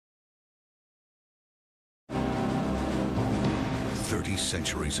30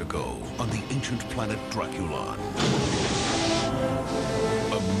 centuries ago, on the ancient planet Draculon,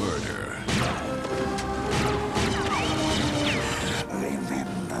 a murder.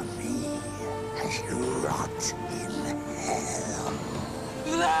 Remember me as you rot in hell.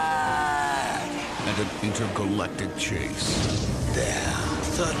 And an intergalactic chase. There,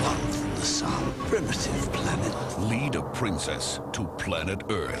 third one from the sun. Primitive planet. Lead a princess to planet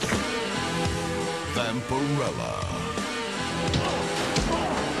Earth. Vampirella.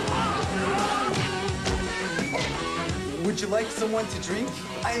 Would you like someone to drink?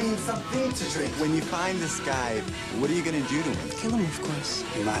 I mean, something to drink. When you find this guy, what are you gonna do to him? Kill him, of course.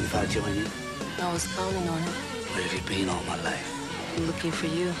 You mind if I join you? I was counting on it. Where have you been all my life? I'm looking for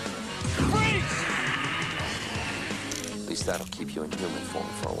you. At least that'll keep you in human form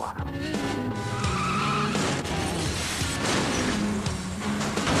for a while.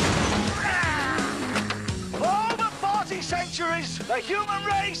 For over 40 centuries, the human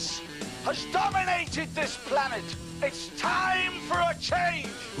race has dominated this planet. It's time for a change.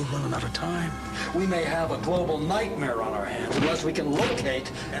 We're running out of time. We may have a global nightmare on our hands unless we can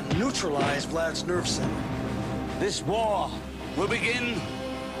locate and neutralize Vlad's nerve center. This war will begin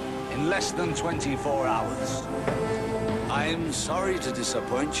in less than 24 hours. I'm sorry to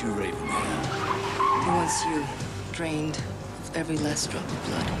disappoint you, Ravenhair. He wants you drained of every last drop of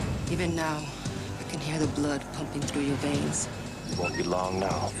blood. Even now, I can hear the blood pumping through your veins. It won't be long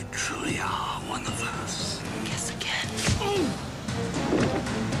now. You truly are one of us. Guess again.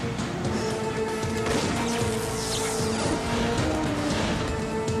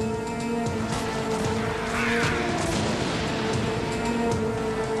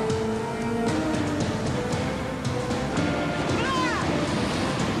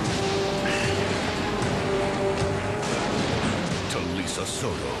 To Lisa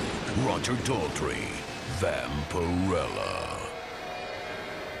Soto, Roger Daltrey, Vampirella.